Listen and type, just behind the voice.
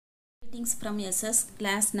Greetings from SS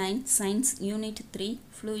Class 9 Science UNIT-3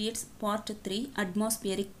 Fluids Part-3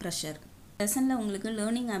 Atmospheric Pressure. Lesson உங்களுக்கு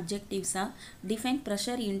learning objectives are define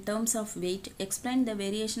pressure in terms of weight, explain the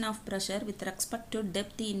variation of pressure with respect to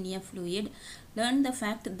depth in a fluid, learn the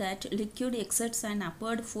fact that liquid exerts an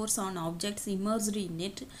upward force on objects immersed in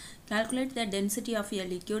it, calculate the density of a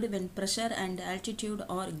liquid when pressure and altitude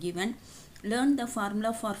are given, learn the formula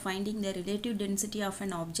for finding the relative density of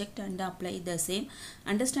an object and apply the same,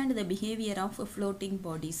 understand the behavior of floating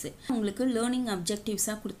bodies. உங்களுக்கு learning objectives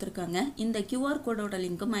கொடுத்திருக்காங்க. இந்த QR கோடோட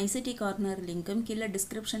லிங்க்கும் ICT corner லிங்க்கும் கீழே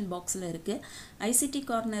description பாக்ஸில் இருக்கு. ICT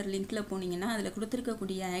corner லிங்க்ல போனீங்கன்னா அதில்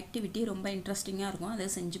கொடுத்திருக்கக்கூடிய ஆக்டிவிட்டி ரொம்ப இன்ட்ரெஸ்டிங்காக இருக்கும். அதை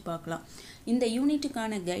செஞ்சு பார்க்கலாம். இந்த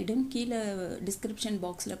யூனிட்டுக்கான கைடும் கீழே டிஸ்கிரிப்ஷன்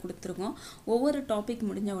பாக்ஸில் கொடுத்துருக்கோம். ஒவ்வொரு டாபிக்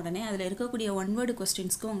முடிஞ்ச உடனே அதில் இருக்கக்கூடிய ஒன் வேர்டு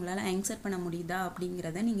கொஸ்டின்ஸ்க்கு உங்களால் ஆன்சர் பண்ண முடியுதா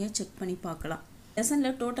அப்படிங்கிறத நீங்கள் செக் பண்ணி பார்க்கலாம்.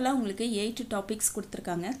 லெசனில் டோட்டலாக உங்களுக்கு 8 டாபிக்ஸ்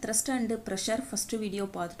கொடுத்துருக்காங்க. Thrust and pressure first video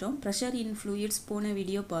பார்த்துட்டோம். ப்ரெஷர் இன் ஃப்ளூயிட்ஸ் போன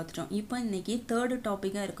வீடியோ பார்த்துட்டோம். இப்போ இன்றைக்கி தேர்டு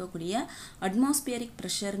டாப்பிக்காக இருக்கக்கூடிய அட்மாஸ்பியரிக்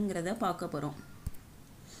ப்ரெஷருங்கிறத பார்க்க போகிறோம்.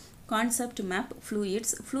 கான்செப்ட் மேப்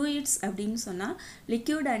ஃப்ளூயிட்ஸ் அப்படின்னு சொன்னால்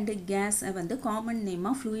லிக்யூட் அண்டு கேஸ் வந்து காமன்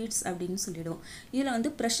நேமாக ஃப்ளூயிட்ஸ் அப்படின்னு சொல்லிடுவோம். இதில்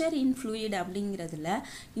வந்து ப்ரெஷர் இன் ஃப்ளூயிட் அப்படிங்கிறதுல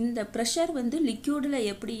இந்த ப்ரெஷர் வந்து லிக்யூடில்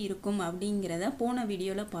எப்படி இருக்கும் அப்படிங்கிறத போன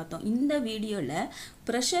வீடியோவில் பார்த்தோம். இந்த வீடியோவில்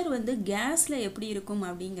ப்ரெஷர் வந்து கேஸில் எப்படி இருக்கும்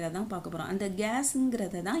அப்படிங்கிறதான் பார்க்க போகிறோம். அந்த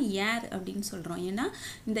கேஸுங்கிறத தான் ஏர் அப்படின்னு சொல்கிறோம். ஏன்னா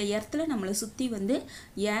இந்த எர்த்தில் நம்மளை சுற்றி வந்து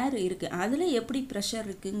ஏர் இருக்குது, அதில் எப்படி ப்ரெஷர்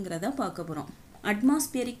இருக்குங்கிறத பார்க்க போகிறோம்.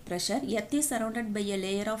 Atmospheric pressure, earth is surrounded by a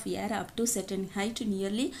layer of air up to certain height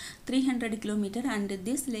nearly 300 km and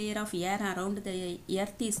this layer of air around the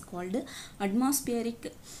earth is called atmospheric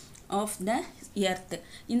of the earth.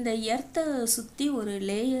 இந்த எர்த்தை சுற்றி ஒரு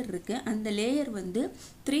layer இருக்குது. அந்த layer வந்து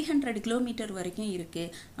 300 kilometre வரைக்கும்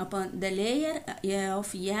இருக்குது. அப்போ இந்த layer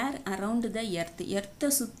of air around the எர்த்தை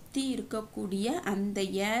சுற்றி இருக்கக்கூடிய அந்த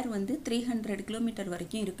ஏர் வந்து 300 கிலோமீட்டர்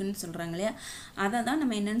வரைக்கும் இருக்குதுன்னு சொல்கிறாங்க இல்லையா? அதை தான்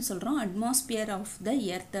நம்ம என்னென்னு சொல்கிறோம், அட்மாஸ்பியர் ஆஃப் த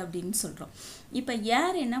எர்த் அப்படின்னு சொல்கிறோம். இப்போ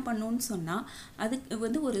ஏர் என்ன பண்ணுன்னு சொன்னால் அதுக்கு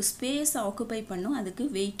வந்து ஒரு ஸ்பேஸை ஆக்குப்பை பண்ணும், அதுக்கு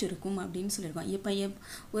வெயிட் இருக்கும் அப்படின்னு சொல்லியிருக்கோம். இப்போ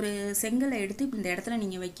ஒரு செங்கலை எடுத்து இந்த இடத்துல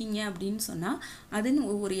நீங்கள் வைக்கிங்க அப்படின்னு சொன்னால் அதுன்னு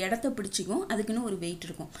ஒரு இடத்த பிடிச்சிக்கும், அதுக்குன்னு ஒரு வெயிட்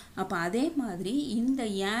இருக்கும். அப்போ அதே மாதிரி இந்த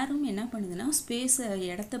ஏரும் என்ன பண்ணுதுன்னா ஸ்பேஸை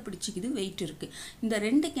இடத்த பிடிச்சிக்குது, வெயிட் இருக்குது. இந்த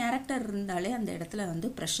ரெண்டு கேரக்டர் இருந்தாலே அந்த இடத்துல வந்து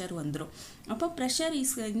ப்ரெஷர் வந்துடும். அப்போ ப்ரெஷர்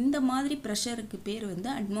இந்த மாதிரி ப்ரெஷருக்கு பேர் வந்து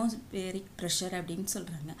அட்மாஸ்பியரிக் ப்ரெஷர் அப்படின்னு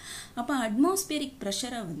சொல்கிறாங்க. அப்போ அட்மாஸ்பியரிக்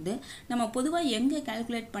ப்ரெஷரை வந்து நம்ம பொதுவாக எங்கே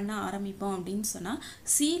கால்குலேட் பண்ண ஆரம்பிப்போம் அப்படின்னு சொன்னால்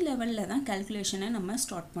சி லெவலில் தான் கால்குலேஷனை நம்ம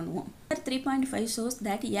ஸ்டார்ட் பண்ணுவோம். 3.5 shows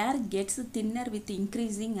that air gets thinner with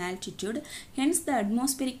increasing altitude, hence the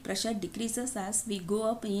atmospheric pressure decreases as we go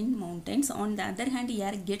up in mountains. On the other hand,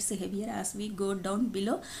 air gets heavier as we go down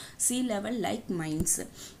below sea level like mines.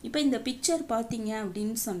 இப்போ இந்த picture பார்த்தீங்க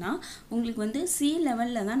அப்படின்னு சொன்னால் உங்களுக்கு வந்து C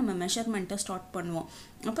லெவலில் தான் நம்ம மெஷர்மெண்ட்டை ஸ்டார்ட் பண்ணுவோம்.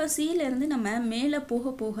 அப்போ சீலேருந்து நம்ம மேலே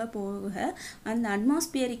போக போக போக அந்த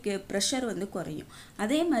அட்மாஸ்பியரிக் ப்ரெஷர் வந்து குறையும்.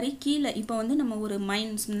 அதே மாதிரி கீழே இப்போ வந்து நம்ம ஒரு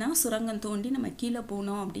மைன்ஸ்னால் சுரங்கம் தோண்டி நம்ம கீழே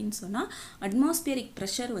போனோம் அப்படின்னு சொன்னால் அட்மாஸ்பியரிக்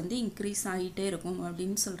ப்ரெஷர் வந்து இன்க்ரீஸ் ஆகிட்டே இருக்கும்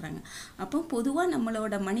அப்படின்னு சொல்கிறாங்க. அப்போ பொதுவாக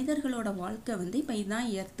நம்மளோட மனிதர்களோட வாழ்க்கை வந்து இப்போ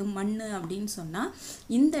இதுதான் எர்த்து மண் அப்படின்னு சொன்னால்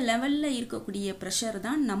இந்த லெவலில் இருக்கக்கூடிய ப்ரெஷர்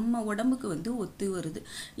தான் நம்ம உடம்புக்கு வந்து ஒத்து வருது.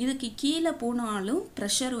 இதுக்கு கீழே போனாலும்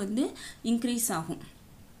ப்ரெஷர் வந்து இன்க்ரீஸ் ஆகும்,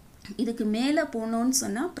 இதுக்கு மேலே போனோன்னு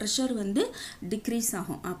சொன்னால் ப்ரெஷர் வந்து டிக்ரீஸ்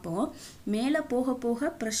ஆகும். அப்போது மேலே போக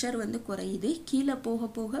போக ப்ரெஷர் வந்து குறையுது, கீழே போக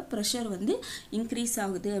போக ப்ரெஷர் வந்து இன்க்ரீஸ்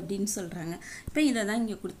ஆகுது அப்படின்னு சொல்கிறாங்க. இப்போ இதை தான்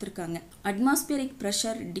இங்கே கொடுத்துருக்காங்க. Atmospheric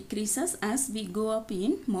pressure decreases as we go up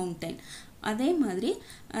in mountain. அதே மாதிரி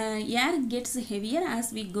ஏர் gets heavier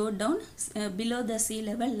as we go down below the sea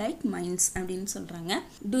level like mines அப்படின்னு சொல்கிறாங்க.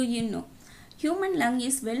 Do you know? Human lung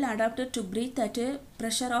is well adapted to breathe at a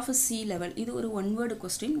pressure of sea level. இது ஒரு one word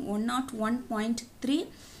question. 101.3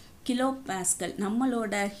 kilo pascal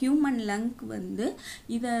நம்மளோட human லங்க் வந்து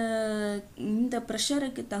இந்த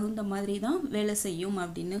ப்ரெஷருக்கு தகுந்த மாதிரி தான் வேலை செய்யும்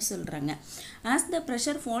அப்படின்னு சொல்கிறாங்க. As the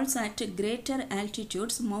pressure falls at greater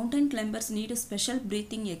altitudes mountain climbers need special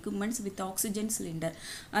breathing equipments with oxygen cylinder.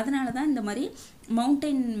 அதனால தான் இந்த மாதிரி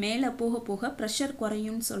மவுண்டைன் மேலே போக போக ப்ரெஷர்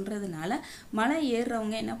குறையும்னு சொல்கிறதுனால மலை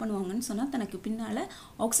ஏறுறவங்க என்ன பண்ணுவாங்கன்னு சொன்னால் தனக்கு பின்னால்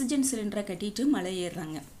ஆக்சிஜன் சிலிண்டரை கட்டிட்டு மலை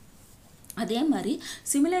ஏறுறாங்க. அதே மாதிரி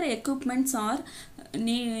similar equipments R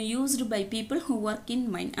used by people who work in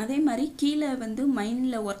மைன். அதே மாதிரி கீழே வந்து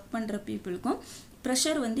மைனில் ஒர்க் பண்ணுற பீப்புளுக்கும்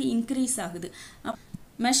ப்ரெஷர் வந்து இன்க்ரீஸ் ஆகுது.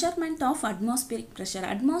 Measurement of atmospheric pressure.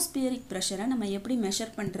 Atmospheric ப்ரெஷரை நம்ம எப்படி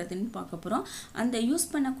மெஷர் பண்ணுறதுன்னு பார்க்க போகிறோம். அந்த யூஸ்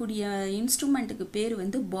பண்ணக்கூடிய இன்ஸ்ட்ருமெண்ட்டுக்கு பேர்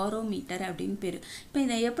வந்து பாரோமீட்டர் அப்படின்னு பேர். இப்போ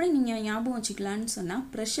இதை எப்படி நீங்கள் ஞாபகம் வச்சுக்கலான்னு சொன்னால்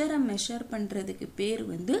ப்ரெஷரை மெஷர் பண்ணுறதுக்கு பேர்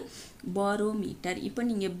வந்து பாரோமீட்டர். இப்போ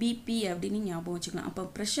நீங்கள் பிபி அப்படின்னு ஞாபகம் வச்சுக்கலாம். அப்போ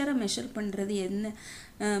ப்ரெஷரை மெஷர் பண்ணுறது என்ன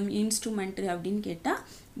இன்ஸ்ட்ருமெண்ட் அப்படின்னு கேட்டால்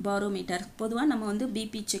பாரோமீட்டர். பொதுவாக நம்ம வந்து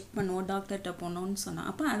பிபி செக் பண்ணுவோம் டாக்டர்கிட்ட போனோம்னு சொன்னால்,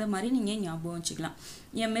 அப்போ அதை மாதிரி நீங்கள் ஞாபகம் வச்சுக்கலாம்.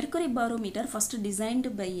 A mercury barometer first designed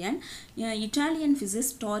by an Italian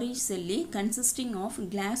physicist Torricelli, consisting of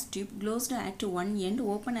glass tube closed at one end,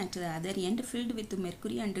 open at the other end, filled with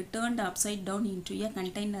mercury and turned upside down into a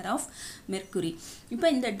container of mercury. இப்போ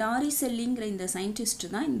இந்த டாரிசெல்லிங்கிற இந்த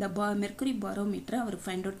scientist தான் இந்த mercury பாரோமீட்டரை அவர்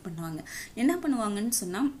find out பண்ணுவாங்க. என்ன பண்ணுவாங்கன்னு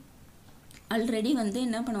சொன்னால், already வந்து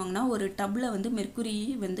என்ன பண்ணுவாங்கன்னா ஒரு டப்பில் வந்து மெர்க்குரி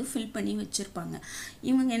வந்து ஃபில் பண்ணி வச்சுருப்பாங்க.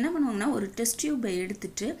 இவங்க என்ன பண்ணுவாங்கன்னா ஒரு டெஸ்ட் டியூப்பை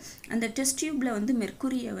எடுத்துட்டு அந்த டெஸ்ட் டியூப்பில் வந்து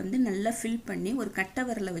மெர்க்குரியை வந்து நல்லா ஃபில் பண்ணி ஒரு கட்டை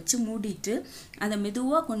விரலை வச்சு மூடிட்டு அதை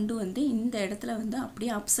மெதுவாக கொண்டு வந்து இந்த இடத்துல வந்து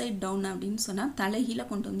அப்படியே அப்சைட் டவுன் அப்படின்னு சொன்னால் தலைகீழ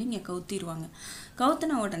கொண்டு வந்து இங்கே கவுத்திடுவாங்க.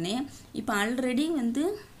 கவுத்தின உடனே இப்போ ஆல்ரெடி வந்து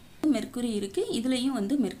மெர்க்குரி இருக்குது, இதுலேயும்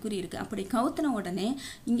வந்து மெர்க்குரி இருக்குது. அப்படி கவுத்தின உடனே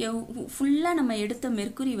இங்கே ஃபுல்லாக நம்ம எடுத்த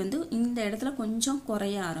மெர்க்குரி வந்து இந்த இடத்துல கொஞ்சம்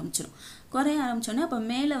குறைய ஆரம்பிச்சிடும். குறைய ஆரம்பித்தோன்னே அப்போ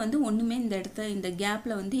மேலே வந்து ஒன்றுமே இந்த இடத்துல இந்த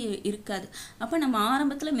கேப்பில் வந்து இருக்காது. அப்போ நம்ம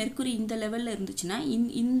ஆரம்பத்தில் மெர்க்குரி இந்த லெவலில் இருந்துச்சுன்னா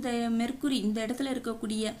இந்த மெர்க்குரி இந்த இடத்துல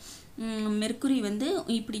இருக்கக்கூடிய மெர்க்குரி வந்து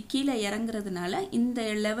இப்படி கீழே இறங்குறதுனால இந்த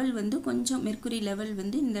லெவல் வந்து கொஞ்சம் மெர்க்குரி லெவல்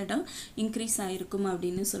வந்து இந்த இடம் இன்க்ரீஸ் ஆகிருக்கும்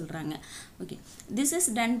அப்படின்னு சொல்கிறாங்க. Okay, this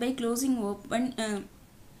is done by closing open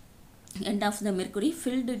end of the mercury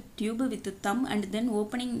filled tube with thumb and then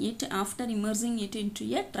opening it after immersing it into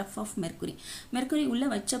a trough of mercury. mercury உள்ள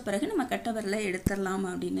வச்ச பிறகு நம்ம கட்டை விரலை எடுத்துடலாம்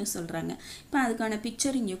அப்படின்னு சொல்கிறாங்க. இப்போ அதுக்கான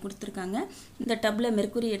பிக்சர் இங்கே கொடுத்துருக்காங்க. இந்த டப்பில்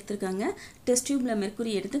மெர்க்குரி எடுத்துருக்காங்க, டெஸ்ட் டியூப்பில்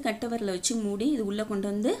மெர்க்குரி எடுத்து கட்டை விரலை வச்சு மூடி இது உள்ளே கொண்டு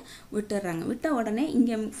வந்து விட்டுடுறாங்க. விட்ட உடனே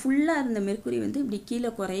இங்கே ஃபுல்லாக இருந்த மெர்க்குரி வந்து இப்படி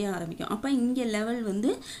கீழே குறைய ஆரம்பிக்கும். அப்போ இங்கே லெவல்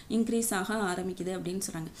வந்து இன்க்ரீஸ் ஆக ஆரம்பிக்குது அப்படின்னு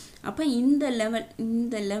சொல்கிறாங்க. அப்போ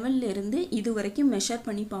இந்த லெவலில் இருந்து இது வரைக்கும் மெஷர்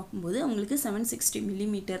பண்ணி பார்க்கும்போது உங்களுக்கு 760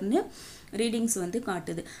 மில்லிமீட்டர்னு ரீடிங்ஸ் வந்து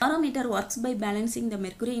காட்டுது. Barometer works by balancing the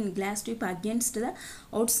mercury in class tube against the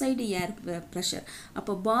out side air pressure.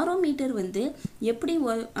 அப்போ பாரோமீட்டர் வந்து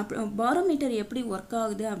எப்படி ஒர்க்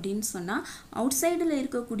ஆகுது அப்படின்னு சொன்னால் அவுட் சைடில்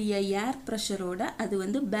இருக்கக்கூடிய ஏர் ப்ரெஷரோட அது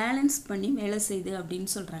வந்து பேலன்ஸ் பண்ணி வேலை செய்யுது அப்படின்னு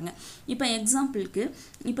சொல்கிறாங்க. இப்போ எக்ஸாம்பிளுக்கு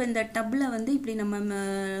இப்போ இந்த டப்பில் வந்து இப்படி நம்ம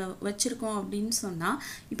வச்சுருக்கோம் அப்படின்னு சொன்னால்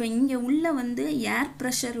இப்போ இங்கே உள்ள வந்து ஏர்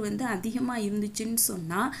ப்ரெஷர் வந்து அதிகமாக இருந்துச்சுன்னு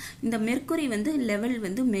சொன்னால் இந்த மெர்க்குரி வந்து லெவல்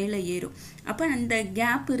வந்து மேலே ஏறும். அப்போ அந்த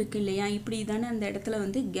கேப் இருக்கு இல்லையா, இப்படி தானே அந்த இடத்துல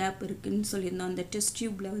வந்து கேப் இருக்குன்னு சொல்லியிருந்தோம். அந்த டெஸ்ட்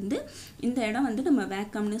டியூப்பில் வந்து இந்த இடம் வந்து நம்ம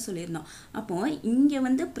வேக்கம்னு சொல்லியிருந்தோம். அப்போது இங்கே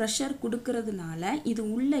வந்து ப்ரெஷர் கொடுக்கறதுனால இது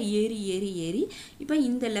உள்ளே ஏறி இப்போ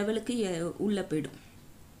இந்த லெவலுக்கு உள்ளே போயிடும்.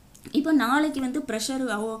 இப்போ நாளைக்கு வந்து ப்ரெஷர்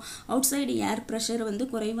அவுட் சைடு ஏர் ப்ரெஷர் வந்து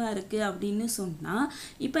குறைவாக இருக்குது அப்படின்னு சொன்னால்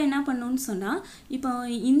இப்போ என்ன பண்ணணும்னு சொன்னால் இப்போ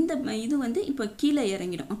இந்த இது வந்து இப்போ கீழே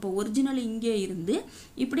இறங்கிடும். அப்போ ஒரிஜினல் இங்கே இருந்து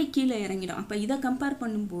இப்படி கீழே இறங்கிடும். அப்போ இதை கம்பேர்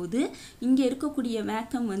பண்ணும்போது இங்கே இருக்கக்கூடிய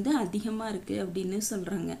வேக்கம் வந்து அதிகமாக இருக்குது அப்படின்னு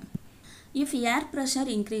சொல்கிறாங்க. If air pressure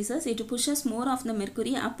increases, it pushes more of the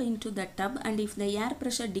mercury up into the tub, and if the air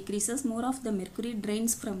pressure decreases, more of the mercury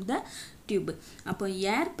drains from the tube. அப்போ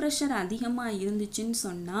ஏர் ப்ரெஷர் அதிகமாக இருந்துச்சுன்னு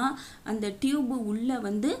சொன்னால் அந்த டியூப் உள்ளே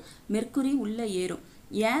வந்து மெர்க்குரி உள்ளே ஏறும்.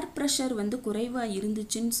 ஏர் pressure வந்து குறைவாக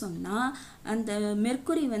இருந்துச்சுன்னு சொன்னால் அந்த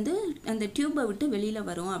மெர்க்குரி வந்து அந்த டியூப்பை விட்டு வெளியில்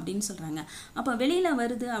வரும் அப்படின்னு சொல்கிறாங்க. அப்போ வெளியில்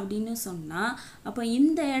வருது அப்படின்னு சொன்னால் அப்போ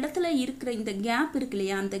இந்த இடத்துல இருக்கிற இந்த கேப் இருக்கு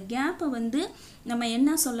இல்லையா, அந்த கேப்பை வந்து நம்ம என்ன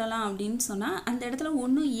சொல்லலாம் அப்படின்னு சொன்னால் அந்த இடத்துல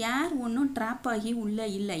ஒன்றும் ட்ராப் ஆகி உள்ளே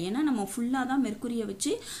இல்லை. ஏன்னா நம்ம ஃபுல்லாக தான் மெர்க்குரியை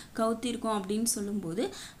வச்சு கவுத்திருக்கோம் அப்படின்னு சொல்லும்போது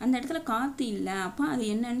அந்த இடத்துல காற்று இல்லை. அப்போ அது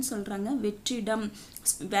என்னன்னு சொல்கிறாங்க, வெற்றிடம்,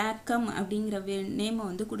 வேக்கம் அப்படிங்கிற நேமை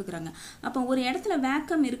வந்து கொடுக்குறாங்க. அப்போ ஒரு இடத்துல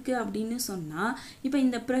வேக்கம் இருக்குது அப்படின்னு சொன்னால் இப்போ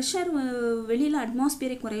இந்த ப்ரெஷர் வெளியில்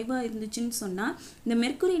அட்மாஸ்பியரிக் குறைவாக இருந்துச்சுன்னு சொன்னால் இந்த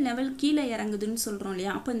மெர்க்குரி லெவல் கீழே இறங்குதுன்னு சொல்கிறோம்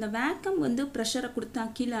இல்லையா. அப்போ இந்த வேக்கம் வந்து ப்ரெஷரை கொடுத்தா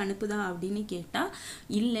கீழே அனுப்புதா அப்படின்னு கேட்டால்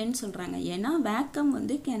இல்லைன்னு சொல்கிறாங்க. ஏன்னா வேக்கம்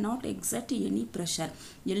வந்து cannot exert any pressure.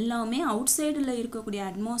 எல்லாமே அவுட் சைடில் இருக்கக்கூடிய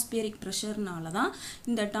அட்மாஸ்பியரிக் ப்ரெஷர்னால தான்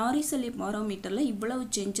இந்த டாரிசெல்லி பாரோமீட்டரில் இவ்வளவு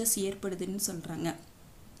சேஞ்சஸ் ஏற்படுதுன்னு சொல்கிறாங்க.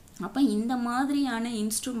 அப்போ இந்த மாதிரியான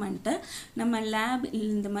இன்ஸ்ட்ருமெண்ட்டை நம்ம லேப்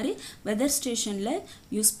இந்த மாதிரி வெதர் ஸ்டேஷனில்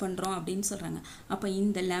யூஸ் பண்ணுறோம் அப்படின்னு சொல்கிறாங்க. அப்போ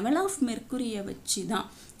இந்த லெவல் ஆஃப் மெர்க்குரியை வச்சு தான்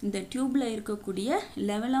இந்த டியூப்பில் இருக்கக்கூடிய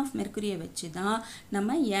லெவல் ஆஃப் மெர்க்குரியை வச்சு தான்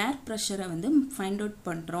நம்ம ஏர் ப்ரெஷரை வந்து ஃபைண்ட் அவுட்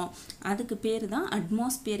பண்ணுறோம். அதுக்கு பேர் தான்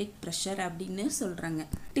அட்மாஸ்பியரிக் ப்ரெஷர் அப்படின்னு சொல்கிறாங்க.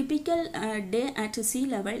 Typical day at sea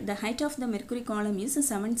level the height of the mercury column is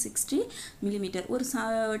 760 millimeter. ஒரு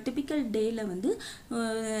டிபிக்கல் டேயில் வந்து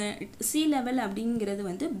sea level அப்படிங்கிறது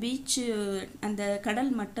வந்து பீச் அந்த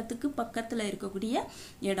கடல் மட்டத்துக்கு பக்கத்தில் இருக்கக்கூடிய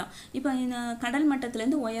இடம். இப்போ இந்த கடல்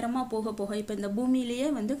மட்டத்துலேருந்து உயரமாக போக இப்போ இந்த பூமியிலேயே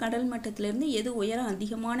வந்து கடல் மட்டத்துலேருந்து எது உயரம்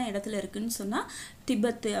அதிகமான இடத்துல இருக்குன்னு சொன்னால்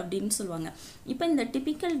திபெத் அப்படின்னு சொல்லுவாங்க. இப்போ இந்த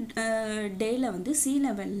டிபிக்கல் டேயில் வந்து sea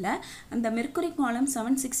levelல அந்த மெர்க்குரி காலம்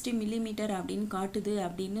 760 மில்லிமீட்டர் அப்படின்னு காட்டுது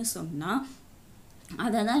அப்படின்னு சொன்னால்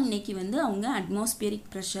அதை தான் இன்றைக்கி வந்து அவங்க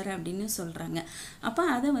அட்மாஸ்பியரிக் ப்ரெஷர் அப்படின்னு சொல்கிறாங்க. அப்போ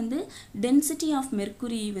அதை வந்து டென்சிட்டி ஆஃப்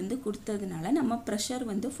மெர்க்குரி வந்து கொடுத்ததுனால நம்ம ப்ரெஷர்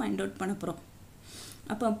வந்து ஃபைண்ட் அவுட் பண்ண போகிறோம்.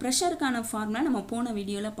 அப்போ ப்ரெஷருக்கான ஃபார்முலா நம்ம போன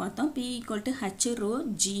வீடியோவில் பார்த்தோம். P =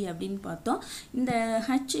 H/ρg அப்படின்னு பார்த்தோம். இந்த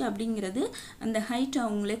H அப்படிங்கிறது அந்த ஹைட்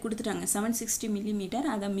அவங்களே கொடுத்துட்டாங்க 760 மில்லிமீட்டர்.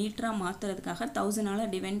 அதை மீட்டராக மாற்றுறதுக்காக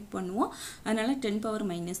 1000ஆல் டிவைட் பண்ணுவோம். அதனால்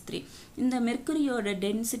 10⁻³ இந்த மெர்க்குரியோட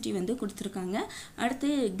டென்சிட்டி வந்து கொடுத்துருக்காங்க. அடுத்து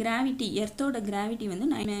கிராவிட்டி, எர்த்தோட கிராவிட்டி வந்து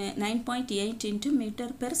 9.8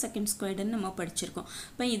 m/s² நம்ம படிச்சிருக்கோம்.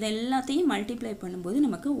 இப்போ இது எல்லாத்தையும் மல்டிப்ளை பண்ணும்போது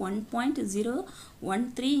நமக்கு 1.013 ×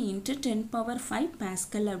 10⁵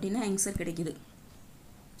 பாஸ்கல் அப்படின்னு ஆன்சர் கிடைக்குது.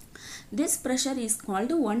 This pressure is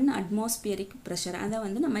called 1 atmospheric pressure. அதை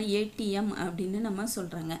வந்து நம்ம ATM அப்படின்னு நம்ம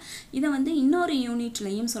சொல்கிறாங்க. இதை வந்து இன்னொரு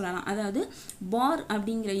யூனிட்லையும் சொல்லலாம், அதாவது பார்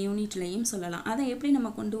அப்படிங்கிற யூனிட்லையும் சொல்லலாம். அதை எப்படி நம்ம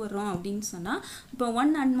கொண்டு வர்றோம் அப்படின்னு சொன்னால், இப்போ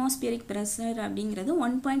 1 atmospheric pressure அப்படிங்கிறது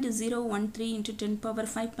 1.013 ×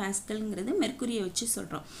 10⁵ பாஸ்கல்ங்கிறது மெர்க்குரியை வச்சு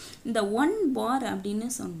சொல்கிறோம். இந்த 1 பார் அப்படின்னு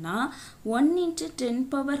சொன்னால் 1 ×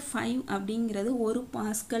 10⁵ அப்படிங்கிறது 1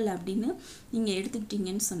 பாஸ்கல் அப்படின்னு நீங்கள்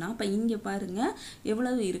எடுத்துக்கிட்டீங்கன்னு சொன்னால், இப்போ இங்கே பாருங்கள்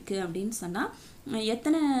எவ்வளவு இருக்குது அப்படின்னு சொன்னால்,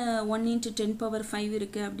 எத்தனை 1 × 10⁵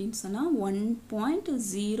 இருக்குது அப்படின்னு சொன்னால்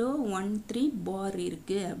 1.013 பார்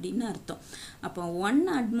இருக்குது அப்படின்னு அர்த்தம். அப்போ 1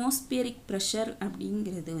 அட்மாஸ்பியரிக் ப்ரெஷர்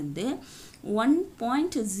அப்படிங்கிறது வந்து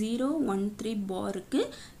 1.013 பாருக்கு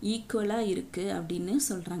ஈக்குவலாக இருக்குது அப்படின்னு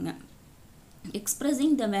சொல்கிறாங்க.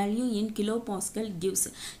 Expressing the value in kilopascal gives.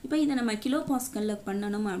 இப்போ இதை நம்ம கிலோபாஸ்கலில்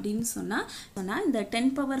பண்ணணும் அப்படின்னு சொன்னால் இந்த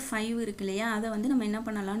 10⁵ இருக்கு இல்லையா, அதை வந்து நம்ம என்ன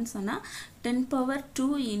பண்ணலாம்னு சொன்னால் 10⁻²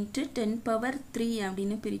 × 10⁻³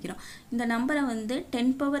 அப்படின்னு பிரிக்கிறோம். இந்த நம்பரை வந்து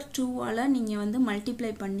 10⁻²ஆல் நீங்கள் வந்து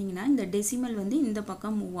மல்டிப்ளை பண்ணிங்கன்னா இந்த டெசிமல் வந்து இந்த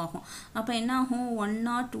பக்கம் மூவ் ஆகும். அப்போ என்ன ஆகும்,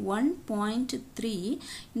 101.3.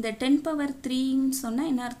 இந்த 10⁻³ சொன்னால்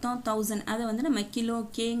என்ன அர்த்தம், 1000. அதை வந்து நம்ம கிலோ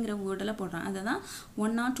கேங்கிற வேர்டில் போடுறோம். அதை தான்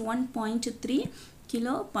 101.3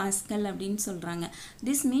 kilo pascal அப்படின்னு சொல்கிறாங்க.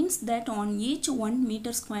 This means that on each 1 m²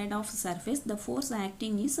 of surface the force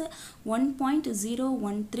acting is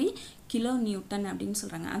 1.013 kilonewton அப்படின்னு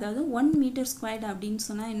சொல்கிறாங்க. அதாவது 1 m² அப்படின்னு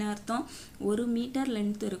சொன்னால் என்ன அர்த்தம், 1 மீட்டர்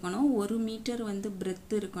லென்த் இருக்கணும், 1 மீட்டர் வந்து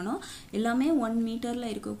பிரெத் இருக்கணும், எல்லாமே 1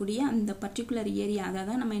 மீட்டரில் இருக்கக்கூடிய அந்த பர்டிகுலர் ஏரியா, அதை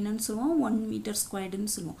தான் நம்ம என்னன்னு சொல்லுவோம் 1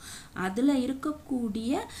 m²ன்னு சொல்லுவோம். அதில்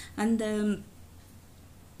இருக்கக்கூடிய அந்த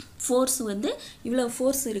ஃபோர்ஸ் வந்து இவ்வளோ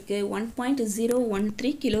ஃபோர்ஸ் இருக்குது, 1.013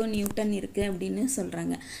 kilonewton இருக்குது அப்படின்னு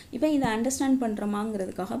சொல்கிறாங்க. இப்போ இதை அண்டர்ஸ்டாண்ட்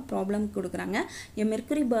பண்ணுறோமாங்கிறதுக்காக ப்ராப்ளம் கொடுக்குறாங்க. A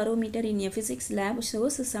mercury barometer in a physics lab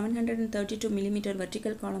shows 732 mm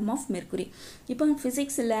vertical column of mercury. இப்போ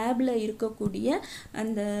ஃபிசிக்ஸ் லேபில் இருக்கக்கூடிய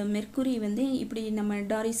அந்த மெர்க்குரி வந்து இப்படி நம்ம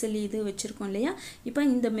டாரிசல் இது வச்சுருக்கோம் இல்லையா, இப்போ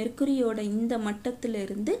இந்த மெர்க்குரியோட இந்த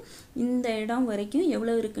மட்டத்திலிருந்து இந்த இடம் வரைக்கும்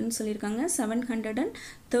எவ்வளோ இருக்குதுன்னு சொல்லியிருக்காங்க,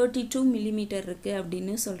 732 mm இருக்குது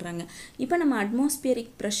அப்படின்னு சொல்கிறாங்க. இப்போ நம்ம அட்மாஸ்பியரிக்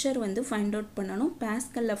ப்ரெஷர் வந்து ஃபைண்ட் அவுட் பண்ணணும்,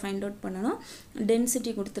 பாஸ்கலில் ஃபைண்ட் அவுட் பண்ணணும்,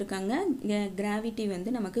 டென்சிட்டி கொடுத்துருக்காங்க, கிராவிட்டி வந்து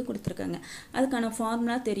நமக்கு கொடுத்துருக்காங்க. அதுக்கான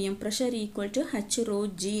ஃபார்முலா தெரியும், ப்ரெஷர் =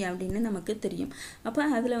 H/ρg அப்படின்னு நமக்கு தெரியும். அப்போ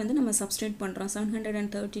அதில் வந்து நம்ம சப்ஸ்டியூட் பண்ணுறோம்.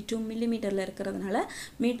 732 மில்லிமீட்டரில் இருக்கிறதுனால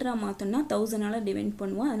மீட்டராக மாற்றோம்னா 1000ஆல் டிவைட்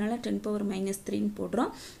பண்ணுவோம். அதனால் 10⁻³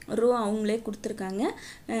 போடுறோம். ரோ அவங்களே கொடுத்துருக்காங்க.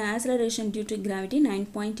 ஆக்ஸலரேஷன் டியூ டு கிராவிட்டி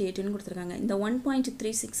 9.8ன்னு கொடுத்துருக்காங்க. இந்த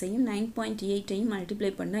 1.36ஐயும் 9.8ஐயும்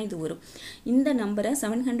மல்டிப்ளை பண்ணால் இது வரும். இந்த நம்பரை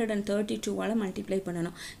 732ஆல் மல்டிப்ளை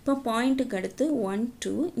பண்ணணும். இப்போ பாயிண்ட்டுக்கு அடுத்து 1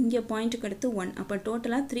 2, இங்கே பாயிண்ட்டுக்கு அடுத்து 1, அப்போ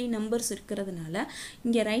டோட்டலாக 3 நம்பர்ஸ் இருக்கிறதுனால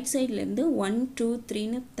இங்கே ரைட் சைட்லேருந்து 1 2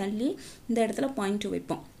 3ன்னு தள்ளி இந்த இடத்துல பாயிண்ட்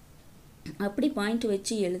வைப்போம். அப்படி பாயிண்ட்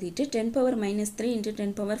வச்சு எழுதிட்டு 10⁻³ ×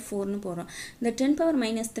 10⁻4ன்னு போகிறோம். இந்த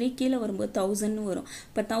 10⁻³ கீழே வரும்போது 1000ன்னு வரும்.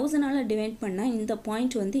 இப்போ 1000ஆல் டிவைட் பண்ணால் இந்த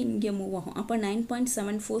பாயிண்ட் வந்து இங்கே மூவ் ஆகும். அப்போ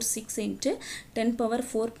 9.746 ×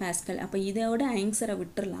 10⁻4 பாஸ்கல். அப்போ இதோட ஆன்சரை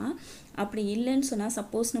விட்டுறலாம். அப்படி இல்லைன்னு சொன்னால்,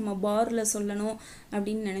 சப்போஸ் நம்ம பாரில் சொல்லணும்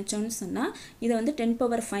அப்படின்னு நினச்சோன்னு சொன்னால் இதை வந்து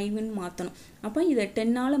 10⁻5ன்னு மாற்றணும். அப்போ இதை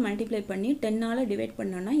 10ஆல் மல்டிப்ளை பண்ணி 10ஆல் டிவைட்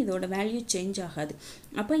பண்ணோன்னா இதோட வேல்யூ சேஞ்ச் ஆகாது.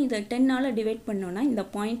 அப்போ இதை 10ஆல் டிவைட் பண்ணோன்னா இந்த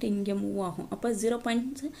பாயிண்ட் இங்கே மூவ் ஆகும். அப்போ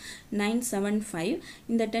 0.975.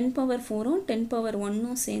 இந்த 10⁻4ம்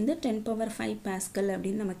 10⁻1ம் சேர்ந்து 10⁻5 பாஸ்கல்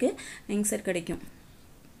அப்படின்னு நமக்கு ஆன்சர் கிடைக்கும்.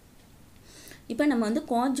 இப்போ நம்ம வந்து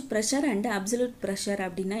gauge pressure and absolute pressure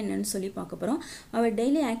அப்படின்னா என்னன்னு சொல்லி பார்க்க போகிறோம். அவர்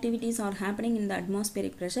daily activities are happening in the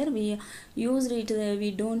atmospheric pressure we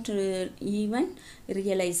don't even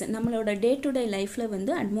realise. நம்மளோட டே டு டே லைஃப்பில்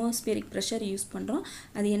வந்து அட்மாஸ்பியரிக் ப்ரெஷர் யூஸ் பண்ணுறோம்,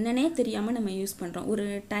 அது என்னன்னே தெரியாமல் நம்ம யூஸ் பண்ணுறோம். ஒரு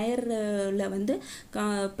டயரில் வந்து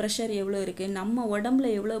ப்ரெஷர் எவ்வளோ இருக்குது, நம்ம உடம்புல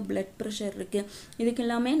எவ்வளோ பிளட் ப்ரெஷர் இருக்குது, இதுக்கு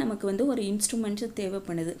எல்லாமே நமக்கு வந்து ஒரு இன்ஸ்ட்ருமெண்ட்ஸ்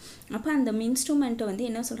தேவைப்படுது. அப்போ அந்த இன்ஸ்ட்ருமெண்ட்டை வந்து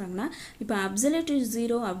என்ன சொல்கிறாங்கன்னா, இப்போ அப்சல்யூட்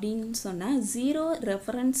 0 அப்படின்னு சொன்னால் 0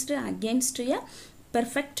 ரெஃபரன்ஸ்டு அகேன்ஸ்ட் எ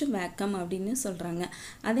பெர்ஃபெக்ட் வேக்கம் அப்படின்னு சொல்கிறாங்க.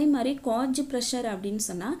 அதே மாதிரி காஜ் ப்ரெஷர் அப்படின்னு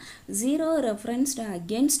சொன்னால் zero referenced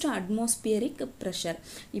against atmospheric pressure.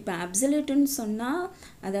 இப்போ அப்சல்யூட்னு சொன்னால்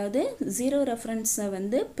அதாவது ஜீரோ ரெஃபரன்ஸை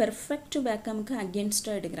வந்து பெர்ஃபெக்ட் வேக்கமுக்கு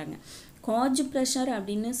அகேன்ஸ்டாக எடுக்கிறாங்க. காஜ் ப்ரெஷர்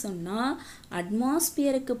அப்படின்னு சொன்னால்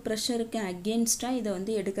அட்மாஸ்பியருக்கு ப்ரெஷருக்கு அகேன்ஸ்டாக இதை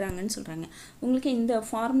வந்து எடுக்கிறாங்கன்னு சொல்கிறாங்க. உங்களுக்கு இந்த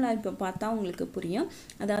ஃபார்முலா இப்போ பார்த்தா உங்களுக்கு புரியும்.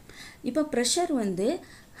 அதாவது இப்போ ப்ரெஷர் வந்து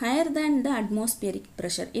higher than the atmospheric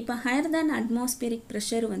pressure. இப்போ higher than atmospheric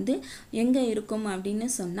pressure வந்து எங்கே இருக்கும் அப்படின்னு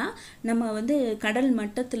சொன்னால் நம்ம வந்து கடல்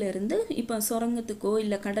மட்டத்திலிருந்து இப்போ சுரங்கத்துக்கோ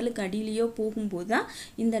இல்லை கடலுக்கு அடியிலையோ போகும்போது தான்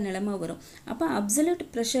இந்த நிலைமை வரும். அப்போ அப்சல்யூட்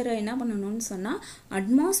ப்ரெஷரை என்ன பண்ணணும்னு சொன்னால்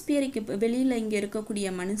அட்மாஸ்பியரிக்கு வெளியில் இங்கே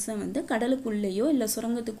இருக்கக்கூடிய மனுஷன் வந்து கடலுக்குள்ளேயோ இல்லை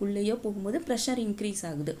சுரங்கத்துக்குள்ளேயோ போகும்போது ப்ரெஷர் இன்க்ரீஸ்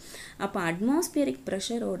ஆகுது. அப்போ அட்மாஸ்பியரிக்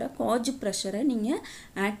ப்ரெஷரோட காஜ் ப்ரெஷரை நீங்கள்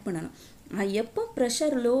ஆட் பண்ணணும். எப்போ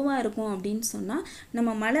ப்ரெஷர் லோவாக இருக்கும் அப்படின்னு சொன்னால் நம்ம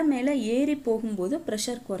மலை மேலே ஏறி போகும்போது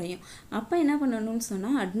ப்ரெஷர் குறையும். அப்போ என்ன பண்ணணும்னு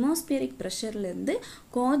சொன்னால் அட்மாஸ்பியரிக் ப்ரெஷர்லேருந்து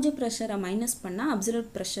காஜ் ப்ரெஷரை மைனஸ் பண்ணால் அப்சல்யூட்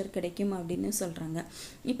ப்ரெஷர் கிடைக்கும் அப்படின்னு சொல்கிறாங்க.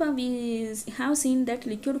 இப்போ we have seen that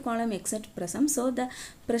liquid column exert pressure, so the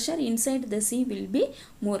pressure inside the sea will be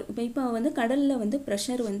more. இப்போ வந்து கடலில் வந்து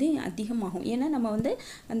ப்ரெஷர் வந்து அதிகமாகும். ஏன்னா நம்ம வந்து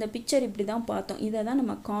அந்த பிக்சர் இப்படி தான் பார்த்தோம். இதை தான்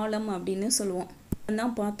நம்ம காலம் அப்படின்னு சொல்லுவோம்.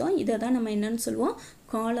 தான் பார்த்தோம். இதை தான் நம்ம என்னன்னு சொல்லுவோம்,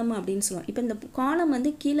 காலம் அப்படின்னு சொல்லுவோம். இப்போ இந்த காலம் வந்து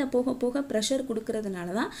கீழே போக போக ப்ரெஷர்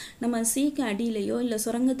கொடுக்கறதுனால தான் நம்ம சீக்கு அடியிலையோ இல்லை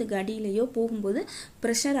சுரங்கத்துக்கு அடியிலையோ போகும்போது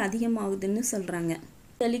ப்ரெஷர் அதிகமாகுதுன்னு சொல்கிறாங்க.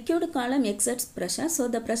 The liquid column exerts pressure, so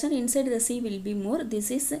the pressure inside the sea will be more. This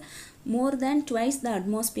is more than twice the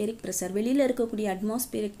atmospheric pressure. வெளியில் இருக்கக்கூடிய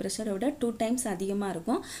atmospheric pressure விட 2 times அதிகமாக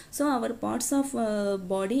இருக்கும். So our parts of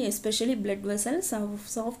body, especially blood vessels,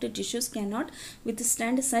 soft tissues cannot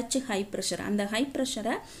withstand such high pressure. அந்த high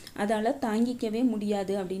pressure அதால் தாங்கிக்கவே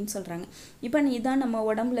முடியாது அப்படின்னு சொல்கிறாங்க. இப்போ இதான் நம்ம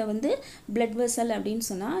உடம்புல வந்து blood vessel அப்படின்னு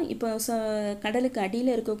சொன்னால் இப்போ கடலுக்கு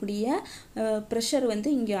அடியில் இருக்கக்கூடிய ப்ரெஷர்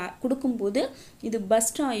வந்து இங்கே கொடுக்கும்போது இது பஸ்ட்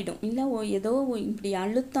ஆகிடும். இல்லை ஏதோ இப்படி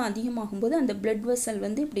அழுத்தம் அதிகமாகும்போது அந்த blood vessel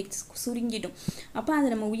வந்து இப்படி சுருங்கிடும். அப்போ அது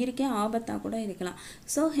நம்ம உயிருக்கே ஆபத்தாக கூட இருக்கலாம்.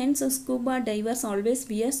 So hence scuba divorce always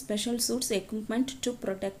wear special shoots equipment to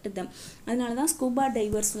protect தம். அதனால தான் ஸ்கூபா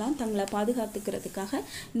டைவர்ஸ்லாம் தங்களை பாதுகாத்துக்கிறதுக்காக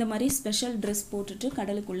இந்த மாதிரி ஸ்பெஷல் ட்ரெஸ் போட்டுட்டு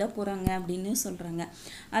கடலுக்குள்ளே போகிறாங்க அப்படின்னு சொல்கிறாங்க.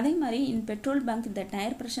 அதே மாதிரி இன் petrol bunk the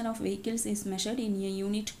tyre pressure of vehicles is measured in a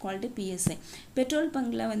unit called PSI. Petrol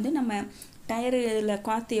பங்கில் வந்து நம்ம டயரில்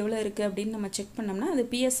காற்று எவ்வளோ இருக்குது அப்படின்னு நம்ம செக் பண்ணோம்னா அது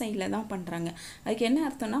PSIயில் தான் பண்ணுறாங்க. அதுக்கு என்ன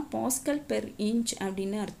அர்த்தம்னா பாஸ்கல் பெர் இன்ச்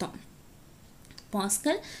அப்படின்னு அர்த்தம்.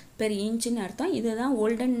 பாஸ்கல் பெர் இன்ச்சுன்னு அர்த்தம். இதுதான்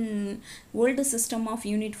old system of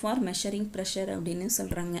unit for measuring pressure அப்படின்னு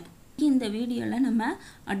சொல்கிறாங்க. இந்த வீடியோவில் நம்ம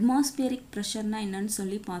அட்மாஸ்பியரிக் ப்ரெஷர்னால் என்னன்னு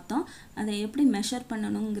சொல்லி பார்த்தோம். அதை எப்படி மெஷர்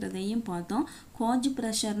பண்ணணுங்கிறதையும் பார்த்தோம். காஜ்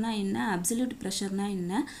ப்ரெஷர்னால் என்ன, அப்சல்யூட் ப்ரெஷர்னால்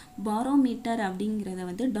என்ன, பாரோமீட்டர் அப்படிங்கிறத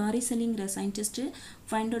வந்து டாரிசலிங்கிற சயின்டிஸ்ட்டு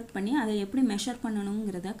ஃபைண்ட் அவுட் பண்ணி அதை எப்படி மெஷர்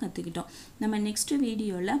பண்ணணுங்கிறத கற்றுக்கிட்டோம். நம்ம நெக்ஸ்ட்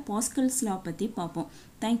வீடியோவில் பாஸ்கல்ஸ் லா பற்றி பார்ப்போம்.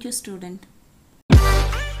 Thank you student.